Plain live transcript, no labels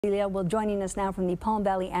Well, joining us now from the Palm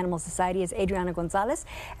Valley Animal Society is Adriana Gonzalez.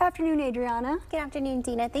 Afternoon, Adriana. Good afternoon,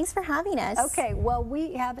 Dina. Thanks for having us. Okay, well,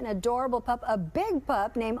 we have an adorable pup, a big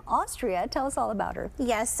pup named Astrea. Tell us all about her.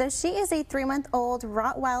 Yes, so she is a 3-month-old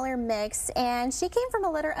Rottweiler-mix, and she came from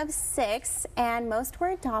a litter of 6, and most were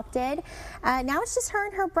adopted. Now it's just her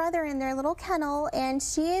and her brother in their little kennel, and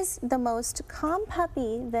she is the most calm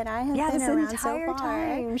puppy that I have been around so far. This entire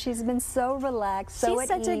time, she's been so relaxed, so at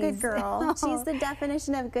ease. She's such a good girl. She's the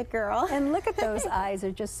definition of good girl. And look at those eyes,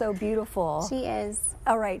 are just so beautiful. She is.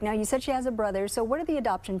 All right, now you said she has a brother, so what are the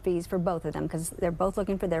adoption fees for both of them? Because they're both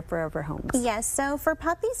looking for their forever homes. Yes, so for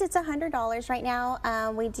puppies it's $100 right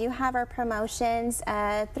now. We do have our promotions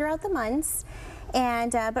throughout the months.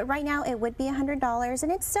 And but right now it would be $100,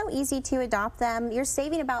 and it's so easy to adopt them. You're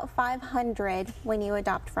saving about $500 when you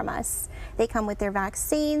adopt from us. They come with their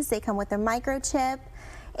vaccines, they come with a microchip,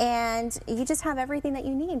 and you just have everything that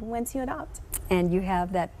you need once you adopt. And you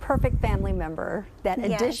have that perfect family member, that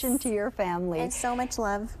addition to your family. And so much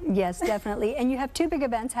love. Yes, definitely. And you have 2 big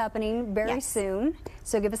events happening very soon.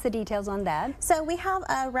 So give us the details on that. So we have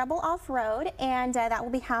a Rebel Off-Road, and that will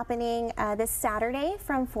be happening this Saturday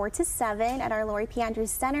from 4 to 7 at our Lori P.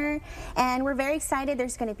 Andrews Center. And we're very excited.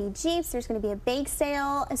 There's going to be Jeeps, there's going to be a bake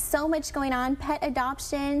sale, so much going on, pet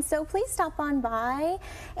adoption. So please stop on by.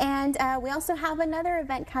 And we also have another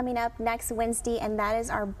event coming up next Wednesday, and that is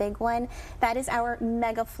our big one. That is our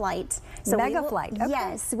mega flight. So mega flight. Okay.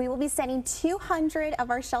 Yes, we will be sending 200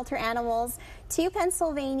 of our shelter animals to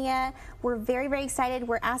Pennsylvania. We're very, very excited.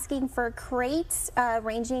 We're asking for crates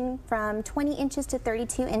ranging from 20 inches to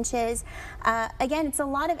 32 inches. Again, it's a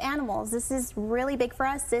lot of animals. This is really big for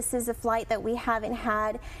us. This is a flight that we haven't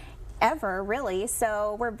had ever, really,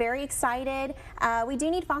 so we're very excited. We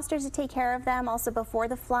do need fosters to take care of them also before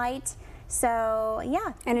the flight. So,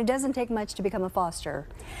 yeah. And it doesn't take much to become a foster.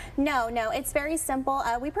 No, it's very simple.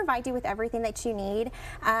 We provide you with everything that you need.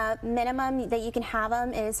 Minimum that you can have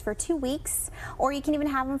them is for 2 weeks, or you can even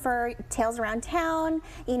have them for tails around town.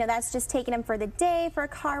 You know, that's just taking them for the day, for a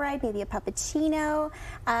car ride, maybe a puppuccino.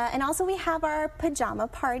 And also we have our pajama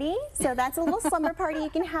party. So that's a little slumber party you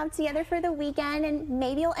can have together for the weekend, and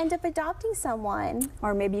maybe you'll end up adopting someone.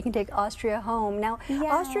 Or maybe you can take Astrea home. Now,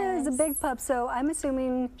 Astrea is a big pup, so I'm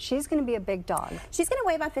assuming she's going to be a big dog. She's going to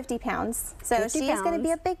weigh about 50 pounds, so she's going to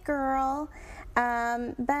be a big girl.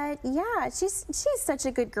 But yeah, she's such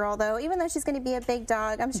a good girl, though. Even though she's going to be a big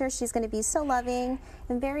dog, I'm sure she's going to be so loving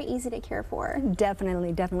and very easy to care for.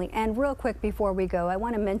 Definitely, definitely. And real quick before we go, I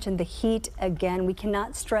want to mention the heat again. We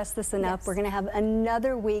cannot stress this enough. We're going to have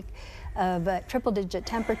another week of triple-digit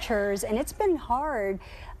temperatures, and it's been hard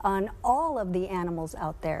on all of the animals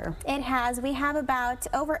out there. It has. We have about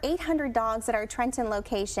over 800 dogs at our Trenton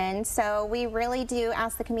location, so we really do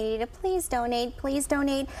ask the community to please donate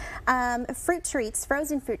fruit treats,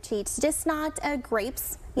 frozen fruit treats, just not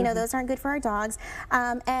grapes. You know, those aren't good for our dogs.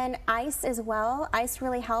 And ice as well. Ice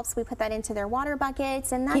really helps. We put that into their water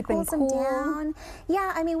buckets, and that cools them down.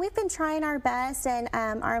 Yeah, I mean, we've been trying our best, and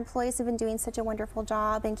our employees have been doing such a wonderful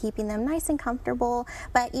job in keeping them nice and comfortable.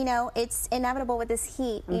 But, you know, it's inevitable with this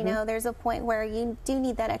heat. You know, there's a point where you do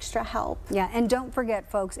need that extra help. Yeah, and don't forget,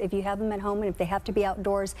 folks, if you have them at home and if they have to be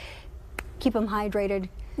outdoors, keep them hydrated.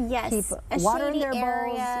 Yes, keep water in their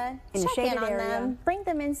bowls, in a shaded area. Bring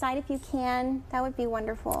them inside if you can. That would be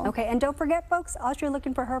wonderful. Okay, and don't forget, folks, Astrea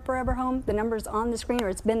looking for her forever home. The number's on the screen, or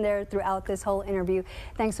it's been there throughout this whole interview.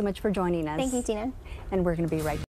 Thanks so much for joining us. Thank you, Tina. And we're going to be right back.